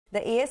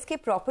The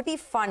ASK Property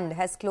Fund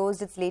has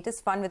closed its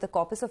latest fund with a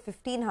corpus of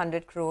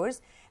 1,500 crores.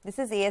 This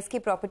is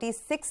ASK Property's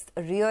sixth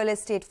real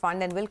estate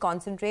fund and will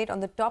concentrate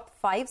on the top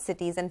 5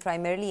 cities and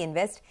primarily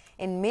invest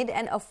in mid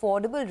and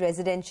affordable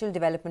residential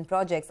development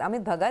projects.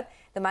 Amit Bhagat,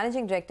 the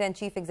Managing Director and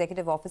Chief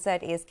Executive Officer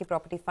at ASK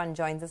Property Fund,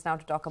 joins us now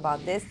to talk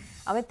about this.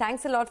 Amit,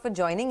 thanks a lot for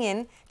joining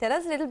in. Tell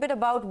us a little bit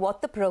about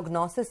what the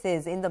prognosis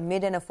is in the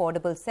mid and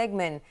affordable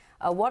segment.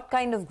 What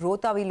kind of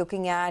growth are we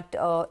looking at?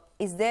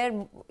 Is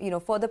there,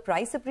 further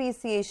price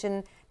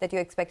appreciation that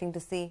you're expecting to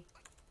see?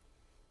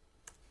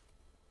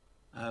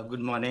 Good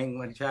morning,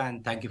 Manisha,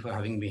 and thank you for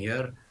having me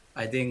here.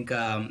 I think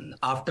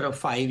after a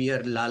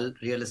 5-year lull,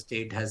 real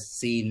estate has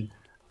seen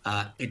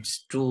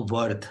its true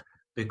worth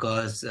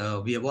because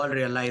we have all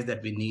realized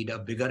that we need a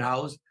bigger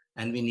house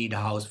and we need a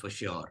house for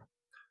sure.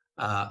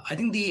 I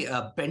think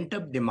the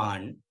pent-up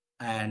demand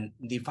and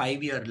the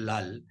 5-year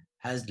lull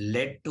has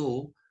led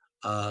to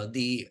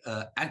the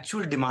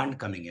actual demand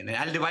coming in. And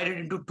I'll divide it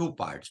into 2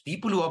 parts.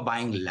 People who are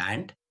buying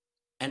land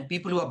and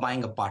people who are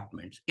buying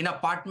apartments. In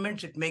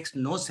apartments, it makes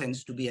no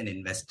sense to be an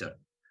investor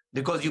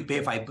because you pay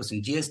 5%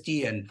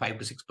 GST and 5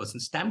 to 6%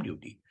 stamp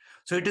duty.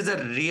 So it is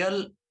a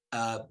real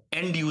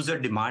end user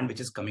demand which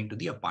is coming to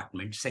the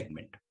apartment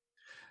segment.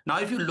 Now,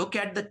 if you look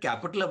at the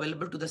capital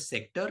available to the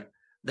sector,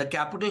 the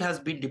capital has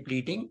been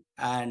depleting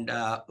and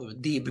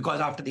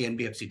because after the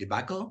NBFC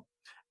debacle,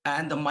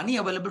 and the money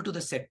available to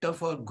the sector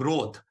for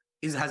growth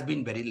has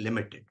been very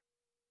limited.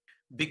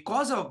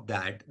 Because of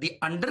that, the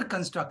under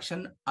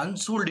construction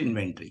unsold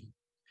inventory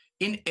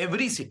in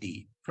every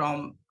city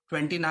from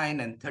 29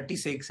 and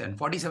 36 and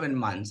 47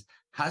 months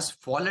has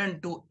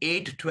fallen to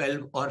 8,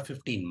 12 or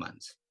 15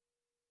 months.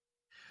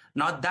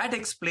 Now that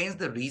explains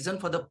the reason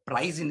for the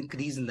price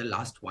increase in the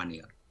last 1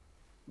 year.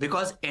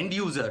 Because end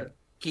user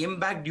came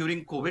back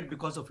during COVID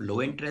because of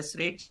low interest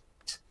rates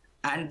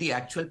and the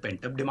actual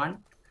pent-up demand.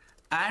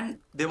 And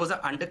there was an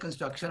under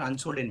construction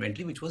unsold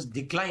inventory which was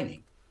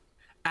declining.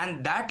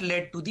 And that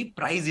led to the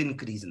price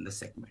increase in the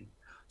segment.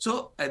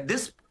 So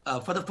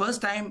for the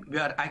first time, we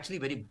are actually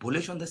very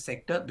bullish on the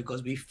sector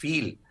because we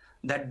feel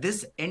that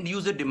this end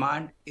user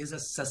demand is a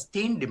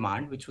sustained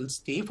demand which will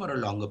stay for a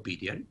longer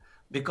period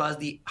because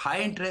the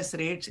high interest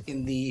rates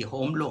in the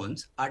home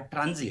loans are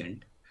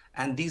transient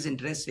and these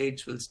interest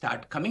rates will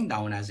start coming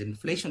down as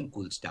inflation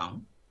cools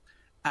down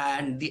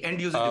and the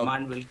end user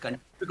demand will continue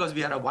because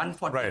we are a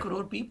 140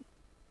 crore people.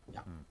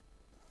 Yeah.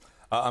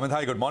 Amit,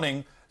 hi, good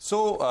morning.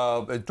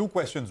 So, 2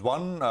 questions.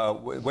 One,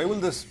 where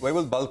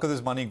will bulk of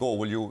this money go?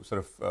 Will you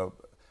sort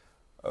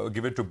of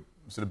give it to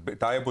sort of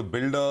tie up with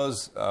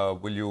builders?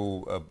 Will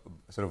you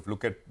sort of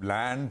look at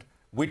land?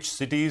 Which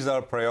cities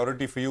are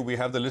priority for you? We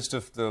have the list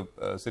of the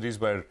cities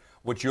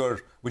which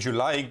you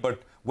like,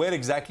 but where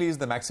exactly is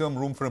the maximum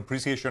room for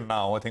appreciation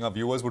now? I think our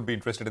viewers would be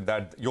interested in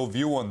that. Your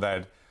view on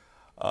that.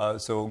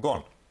 So, go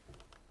on.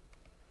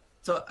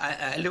 So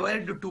I'll divide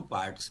it into 2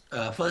 parts.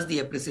 First, the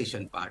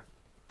appreciation part.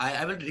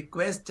 I will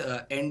request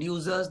end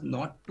users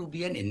not to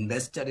be an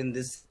investor in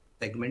this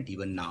segment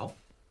even now,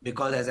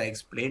 because as I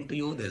explained to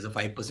you, there's a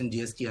 5%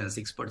 GST and a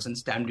 6%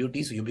 stamp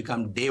duty. So you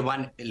become day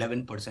one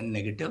 11%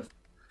 negative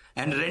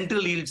and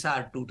rental yields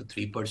are 2 to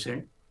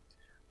 3%.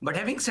 But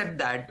having said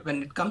that,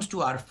 when it comes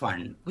to our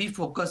fund, we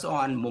focus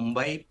on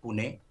Mumbai,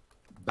 Pune,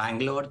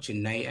 Bengaluru,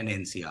 Chennai and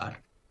NCR.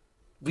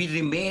 We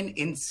remain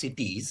in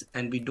cities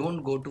and we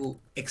don't go to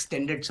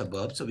extended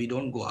suburbs. So we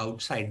don't go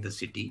outside the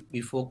city.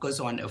 We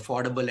focus on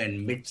affordable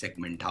and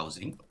mid-segment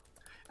housing.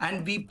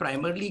 And we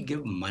primarily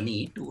give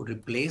money to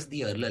replace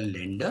the earlier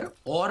lender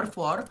or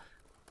for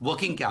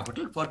working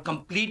capital for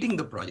completing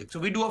the project.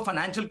 So we do a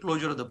financial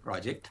closure of the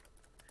project.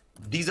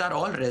 These are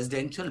all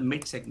residential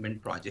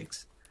mid-segment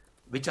projects,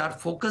 which are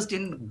focused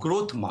in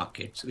growth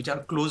markets, which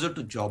are closer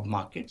to job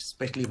markets,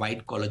 especially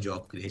white-collar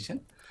job creation.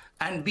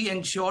 And we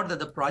ensure that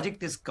the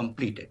project is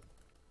completed.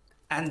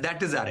 And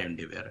that is our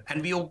endeavor.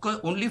 And we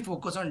only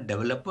focus on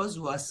developers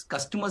who are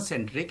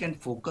customer-centric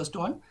and focused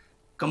on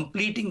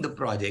completing the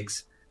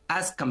projects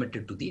as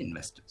committed to the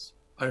investors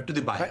or to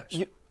the buyers.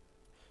 You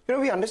know,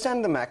 we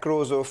understand the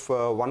macros of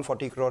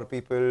 140 crore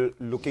people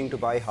looking to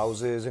buy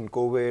houses and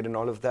COVID and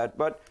all of that.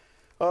 But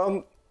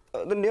the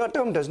near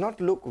term does not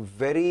look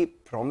very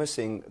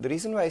promising. The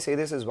reason why I say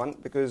this is, one,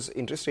 because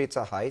interest rates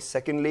are high.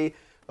 Secondly,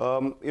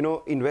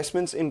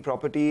 investments in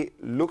property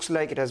looks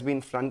like it has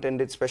been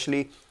front-ended,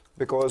 especially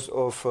because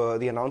of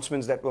the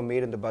announcements that were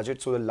made in the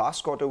budget. So the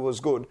last quarter was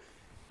good.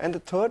 And the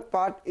third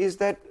part is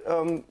that,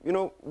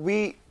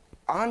 we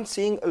aren't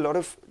seeing a lot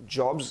of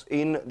jobs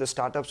in the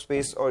startup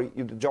space or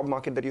the job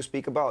market that you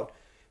speak about.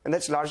 And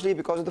that's largely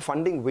because of the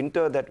funding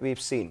winter that we've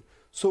seen.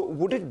 So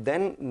would it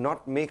then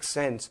not make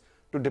sense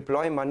to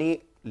deploy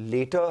money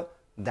later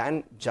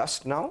than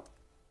just now?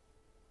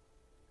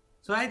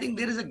 So I think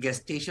there is a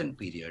gestation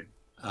period.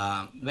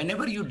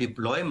 Whenever you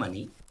deploy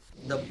money,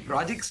 the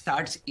project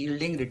starts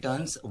yielding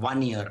returns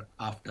 1 year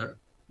after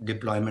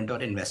deployment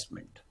or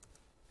investment.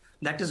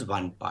 That is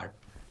one part.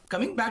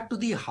 Coming back to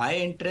the high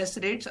interest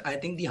rates, I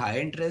think the high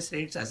interest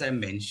rates, as I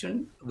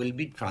mentioned, will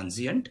be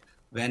transient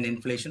when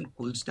inflation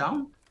cools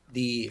down.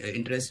 the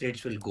interest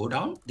rates will go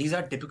down. These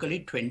are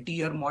typically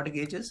 20-year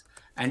mortgages,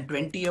 and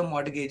 20-year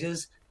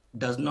mortgages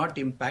does not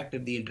impact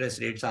if the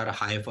interest rates are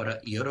high for a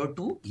year or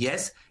two.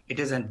 Yes, it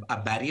is a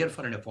barrier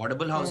for an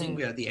affordable housing,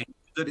 where the end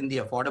user in the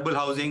affordable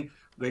housing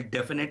will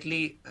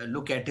definitely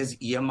look at his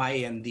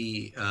EMI and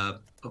the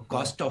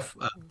cost of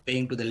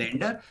paying to the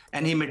lender,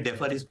 and he may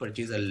defer his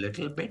purchase a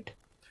little bit.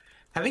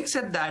 Having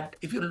said that,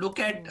 if you look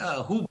at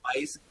who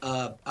buys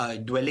a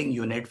dwelling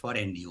unit for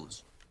end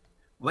use,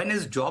 when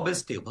his job is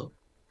stable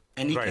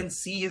and he can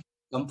see his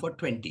income for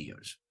 20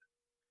 years.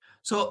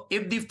 So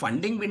if the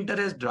funding winter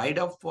has dried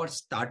up for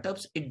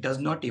startups, it does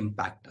not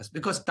impact us,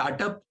 because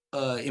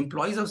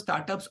employees of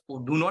startups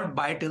do not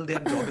buy till their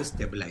job is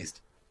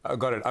stabilized.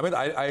 Got it. I mean,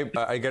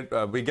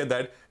 we get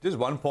that. Just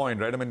one point,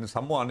 right? I mean,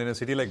 someone in a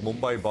city like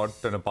Mumbai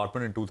bought an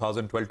apartment in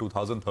 2012,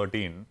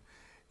 2013.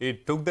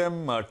 It took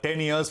them 10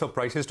 years for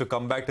prices to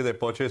come back to their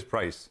purchase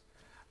price.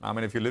 I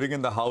mean, if you're living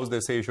in the house, they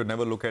say you should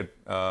never look at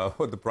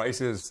what the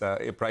price is.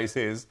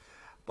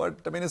 But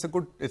I mean, it's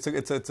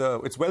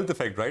wealth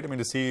effect, right? I mean,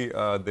 to see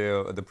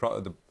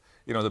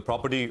the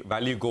property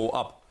value go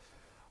up.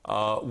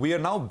 We are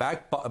now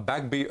back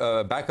above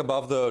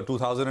the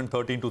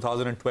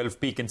 2013-2012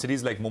 peak in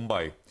cities like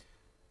Mumbai.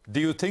 Do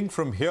you think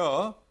from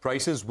here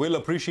prices will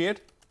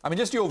appreciate? I mean,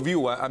 just your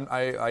view.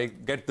 I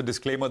get the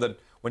disclaimer that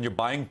when you're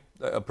buying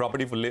a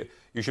property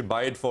you should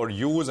buy it for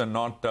use and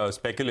not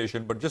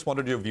speculation. But just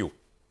wanted your view.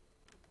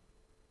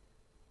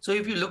 So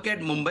if you look at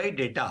Mumbai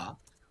data,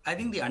 I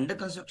think the under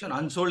construction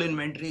unsold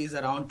inventory is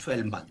around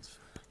 12 months.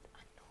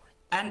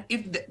 And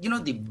if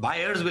the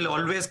buyers will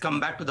always come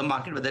back to the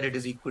market, whether it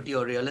is equity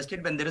or real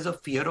estate, when there is a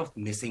fear of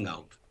missing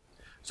out.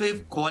 So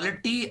if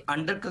quality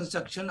under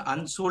construction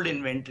unsold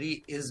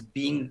inventory is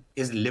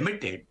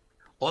limited,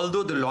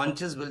 although the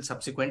launches will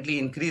subsequently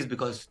increase,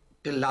 because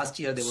till last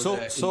year there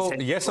was so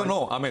yes or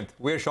no, Amit?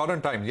 We're short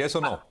on time. Yes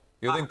or no?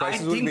 You think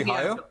prices will be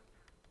higher?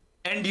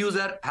 End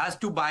user has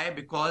to buy,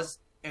 because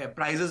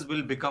prices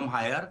will become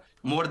higher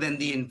more than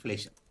the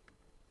inflation.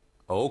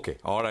 Okay.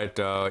 All right.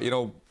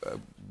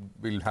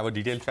 We'll have a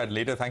detailed chat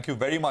later. Thank you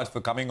very much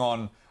for coming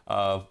on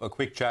a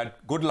quick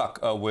chat. Good luck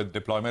with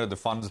deployment of the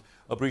funds.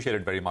 Appreciate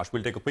it very much.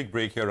 We'll take a quick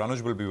break here.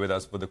 Anuj will be with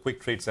us with a quick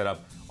trade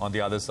setup on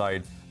the other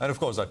side. And of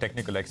course, our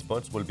technical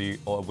experts will be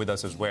with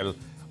us as well.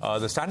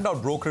 The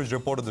standout brokerage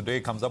report of the day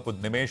comes up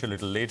with Nimesh a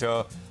little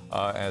later.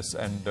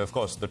 And of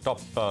course, the top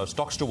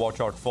stocks to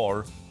watch out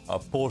for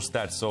post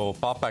that. So,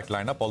 power pack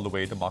lineup all the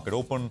way to market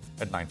open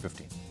at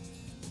 9:15.